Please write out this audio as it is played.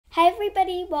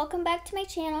everybody, welcome back to my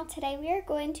channel. Today we are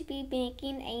going to be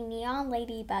making a neon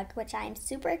ladybug, which I am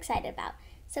super excited about.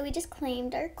 So we just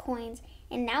claimed our coins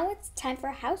and now it's time for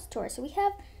a house tour. So we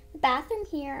have the bathroom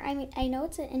here. I know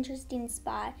it's an interesting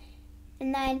spot.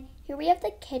 And then here we have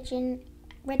the kitchen,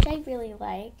 which I really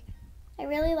like. I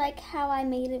really like how I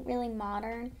made it really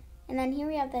modern. And then here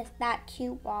we have that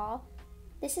cute wall.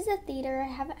 This is a theater.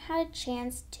 I haven't had a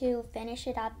chance to finish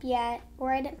it up yet,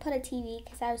 or I didn't put a TV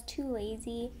because I was too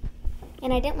lazy.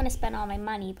 And I didn't want to spend all my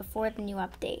money before the new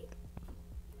update.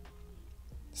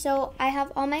 So I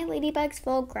have all my ladybugs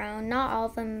full grown, not all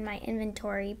of them in my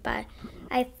inventory, but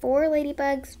I have 4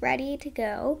 ladybugs ready to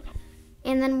go.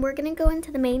 And then we're going to go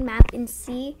into the main map and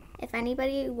see if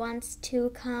anybody wants to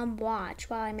come watch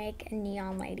while I make a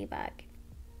neon ladybug.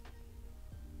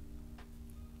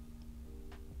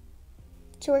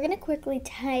 So we're going to quickly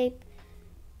type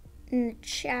in the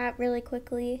chat really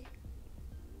quickly.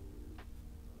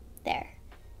 There.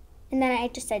 And then I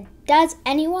just said, does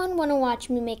anyone want to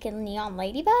watch me make a neon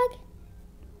ladybug?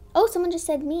 Oh, someone just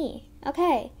said me.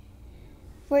 Okay.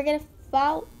 We're going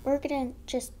to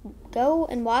just go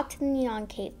and walk to the neon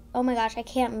cave. Oh my gosh, I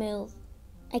can't move.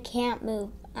 I can't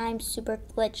move. I'm super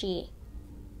glitchy.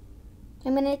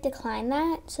 I'm going to decline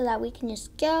that so that we can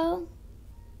just go.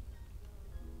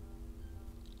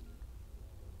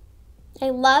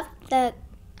 I love the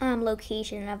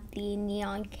location of the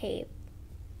neon cave.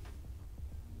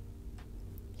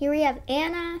 Here we have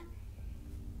Anna.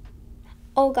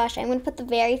 Oh gosh, I'm going to put the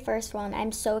very first one.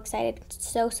 I'm so excited.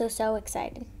 So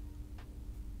excited.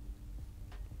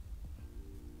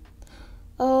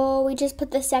 Oh, we just put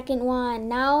the second one.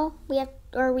 Now we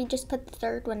just put the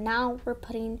third one. Now we're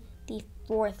putting the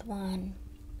 4th one.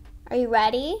 Are you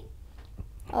ready?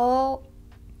 Oh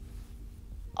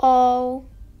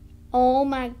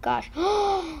my gosh.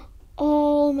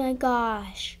 Oh my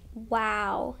gosh.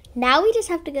 Wow. Now we just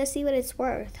have to go see what it's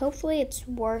worth. Hopefully it's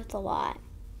worth a lot.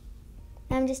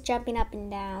 I'm just jumping up and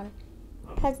down.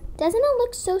 Doesn't it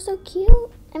look so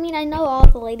cute? I mean, I know all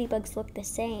the ladybugs look the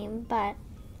same, but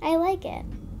I like it.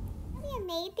 We have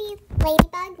made the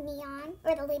ladybug neon,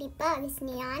 or the ladybugs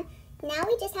neon. Now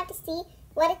we just have to see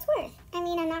what it's worth. I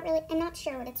mean, I'm not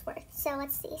sure what it's worth. So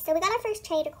let's see. So we got our first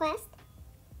trade request.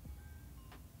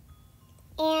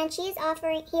 And she is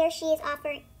offering,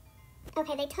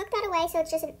 okay, they took that away, so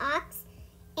it's just an ox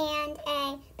and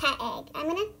a pet egg. I'm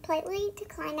going to politely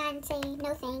decline that and say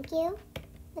no thank you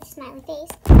with a smiley face.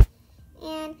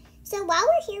 And so while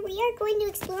we're here, we are going to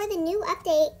explore the new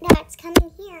update that's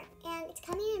coming here, and it's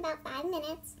coming in about 5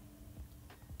 minutes.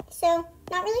 So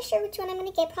not really sure which one I'm going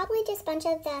to get, probably just a bunch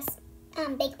of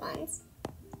the big ones.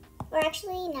 Or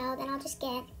actually, no, then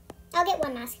I'll get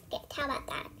one mask gift. How about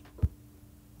that?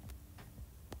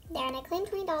 There, and I claimed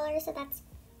 $20, so that's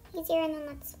easier. And then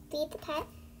let's feed the pet,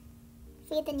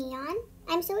 feed the neon.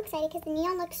 I'm so excited because the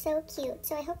neon looks so cute,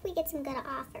 so I hope we get some good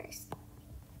offers.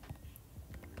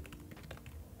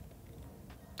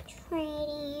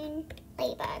 Trading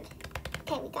ladybug.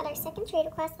 Okay, we got our second trade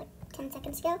request like 10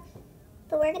 seconds ago,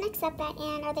 but we're gonna accept that.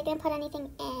 And are they gonna put anything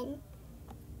in?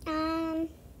 I'm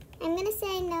gonna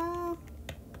say no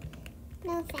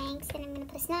thanks, and I'm gonna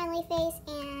put a smiley face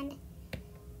and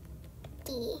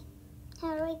D.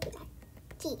 How do I do that?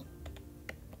 D.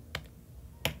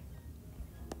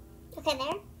 Okay,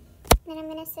 there. Then I'm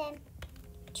gonna say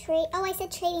trade. Oh, I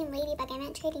said trading ladybug. I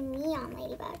meant trading neon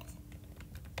ladybugs.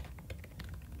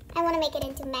 I want to make it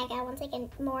into mega once I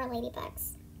get more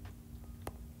ladybugs.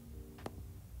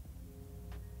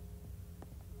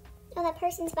 Oh, that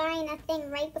person's buying a thing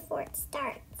right before it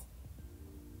starts.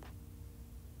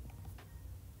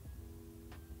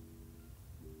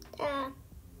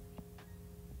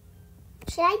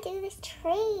 Should I do this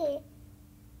trade?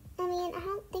 I mean, I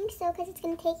don't think so because it's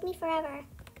going to take me forever.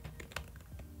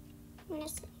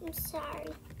 I'm sorry.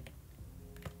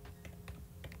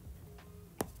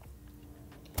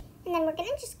 And then we're going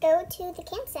to just go to the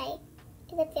campsite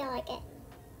because I feel like it.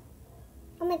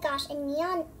 Oh my gosh, and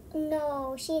Neon,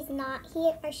 no, she's not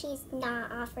here, or she's not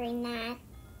offering that.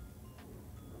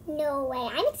 No way.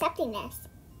 I'm accepting this.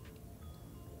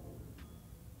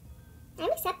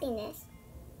 I'm accepting this.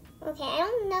 Okay, I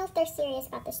don't know if they're serious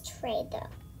about this trade, though.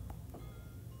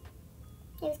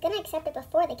 I was going to accept it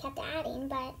before they kept adding,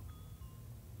 but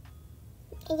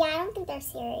yeah, I don't think they're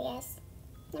serious.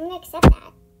 I'm going to accept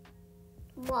that.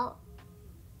 Whoa.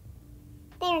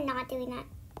 They are not doing that.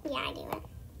 Yeah, I do it.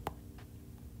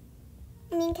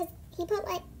 I mean, because he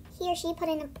or she put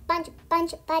in a bunch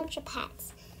of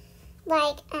pets.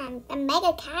 Like, a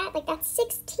mega cat, like that's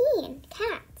 16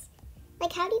 cats.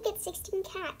 Like, how do you get 16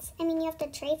 cats? I mean, you have to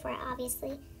trade for it,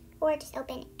 obviously, or just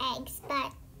open eggs,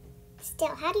 but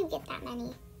Still, how do you get that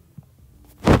many?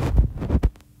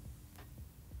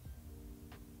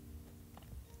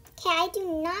 Okay, I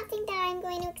do not think that I'm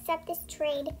going to accept this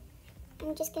trade.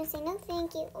 I'm just going to say no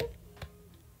thank you. Oh.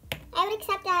 I would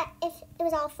accept that if it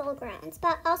was all full growns,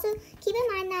 but also keep in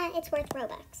mind that it's worth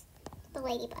Robux, the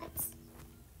ladybugs.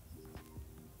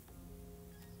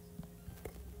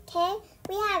 Okay,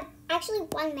 we have actually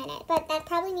 1 minute, but that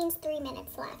probably means 3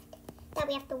 minutes left that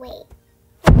we have to wait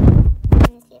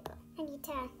in this vehicle. I need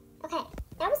to, okay,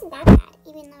 that wasn't that bad,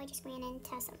 even though I just ran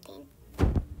into something.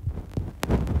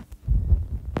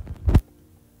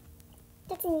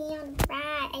 That's a neon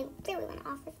rat. I really went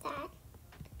off of that.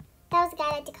 That was the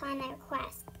guy that declined my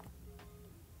request.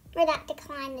 Or that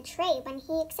declined the trade when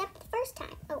he accepted the first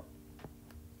time. Oh.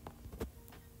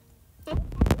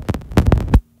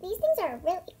 These things are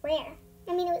really rare.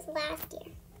 I mean, it was last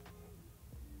year.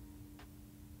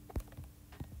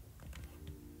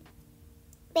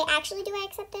 Wait, actually, do I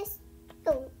accept this?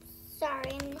 Oh,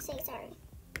 sorry. I'm going to say sorry.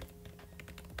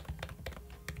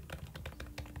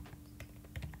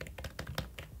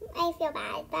 I feel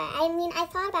bad, but I mean, I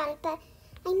thought about it, but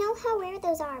I know how rare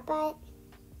those are, but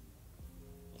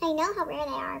I'm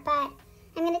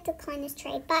going to decline this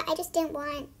trade, but I just didn't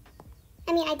want,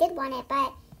 I mean, I did want it,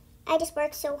 but I just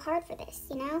worked so hard for this,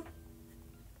 you know?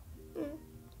 I'm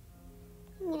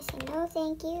going to say no,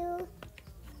 thank you,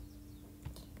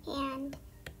 and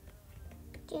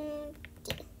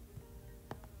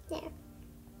there.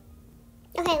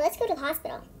 Okay, let's go to the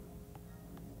hospital.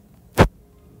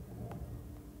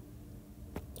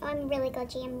 Oh, I'm really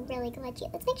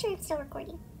glitchy. Let's make sure it's still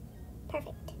recording.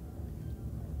 Perfect.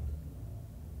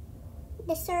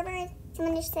 The server,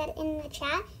 someone just said in the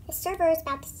chat, the server is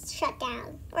about to shut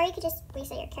down. Or you could just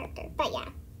reset your character, but yeah.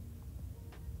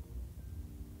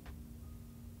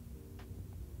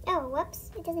 Oh, whoops.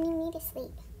 It doesn't even need to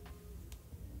sleep.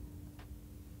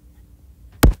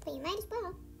 But you might as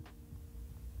well.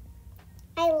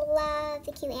 I love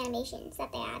the cute animations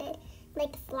that they added.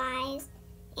 Like the flies.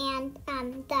 And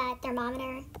the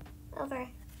thermometer over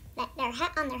their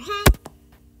head, on their head,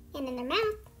 and in their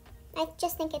mouth. I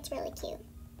just think it's really cute.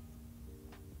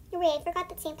 Oh, wait, I forgot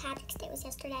that St. Patrick's Day was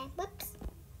yesterday. Whoops.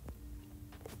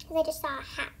 Because I just saw a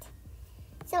hat.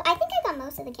 So I think I got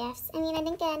most of the gifts. I mean, I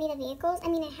didn't get any of the vehicles. I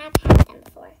mean, I have had them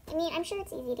before. I mean, I'm sure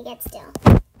it's easy to get still.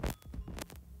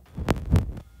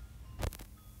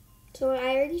 So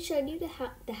I already showed you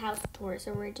the house tour,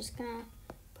 so we're just going to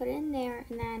put it in there,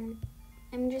 and then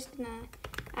I'm just going to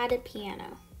add a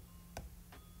piano.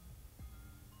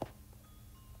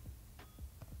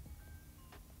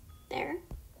 There.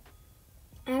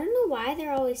 I don't know why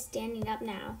they're always standing up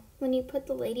now. When you put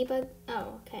the ladybug,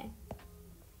 oh, okay.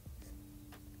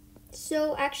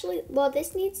 So actually, well,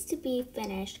 this needs to be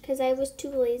finished because I was too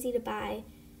lazy to buy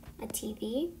a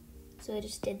TV. So I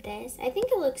just did this. I think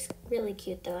it looks really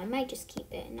cute though. I might just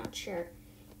keep it, not sure.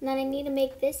 And then I need to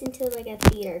make this into like a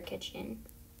theater kitchen.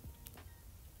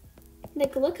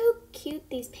 Like, look how cute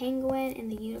these penguin and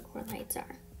the unicorn lights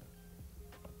are.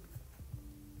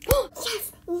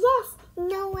 Yes, yes,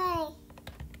 no way.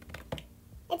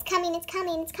 It's coming, it's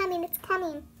coming, it's coming, it's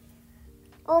coming.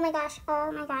 Oh my gosh,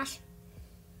 oh my gosh.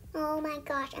 Oh my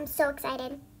gosh, I'm so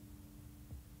excited.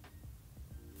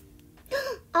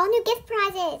 All new gift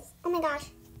prizes. Oh my gosh.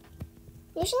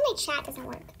 Usually my chat doesn't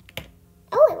work.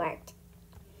 Oh, it worked.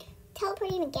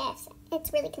 Teleporting to gifts.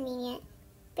 It's really convenient.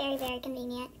 Very, very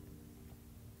convenient.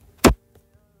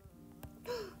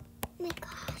 Oh my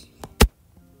gosh.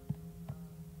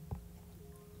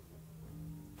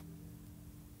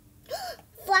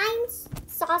 Flying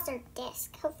saucer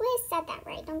disc. Hopefully I said that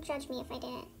right. Don't judge me if I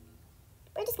didn't.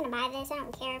 We're just gonna buy this. I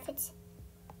don't care if it's...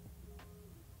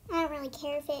 I don't really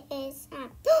care if it is... I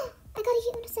got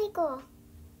a unicycle.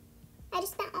 I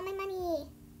just spent all my money.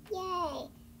 Yay.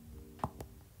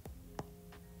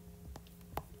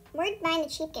 We're buying the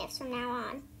cheap gifts from now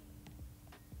on.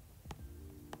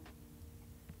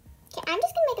 Okay, I'm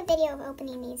just gonna make a video of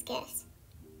opening these gifts.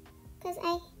 Because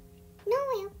I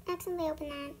accidentally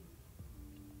opened that.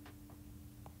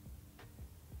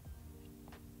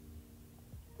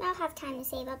 I'll have time to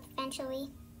save up eventually.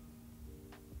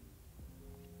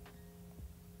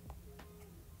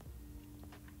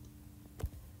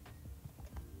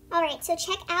 Alright, so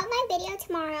check out my video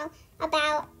tomorrow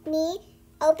about me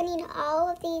opening all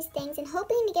of these things and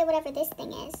hoping to get whatever this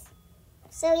thing is.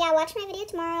 So yeah, watch my video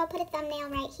tomorrow. I'll put a thumbnail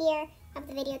right here of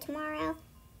the video tomorrow.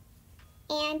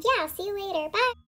 And yeah, I'll see you later. Bye!